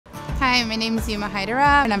Hi, my name is Yuma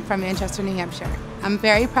and I'm from Manchester, New Hampshire. I'm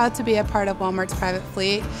very proud to be a part of Walmart's private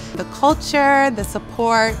fleet. The culture, the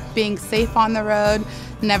support, being safe on the road,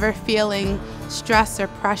 never feeling stress or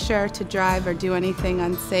pressure to drive or do anything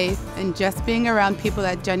unsafe, and just being around people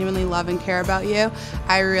that genuinely love and care about you.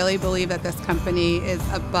 I really believe that this company is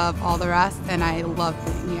above all the rest, and I love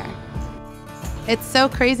being here. It's so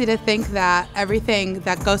crazy to think that everything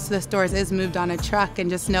that goes to the stores is moved on a truck, and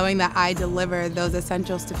just knowing that I deliver those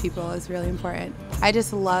essentials to people is really important. I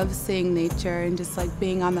just love seeing nature and just like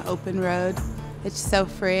being on the open road. It's so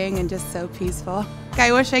freeing and just so peaceful.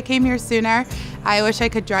 I wish I came here sooner. I wish I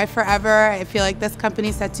could drive forever. I feel like this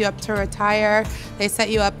company sets you up to retire. They set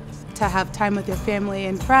you up to have time with your family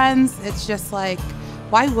and friends. It's just like,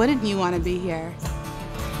 why wouldn't you want to be here?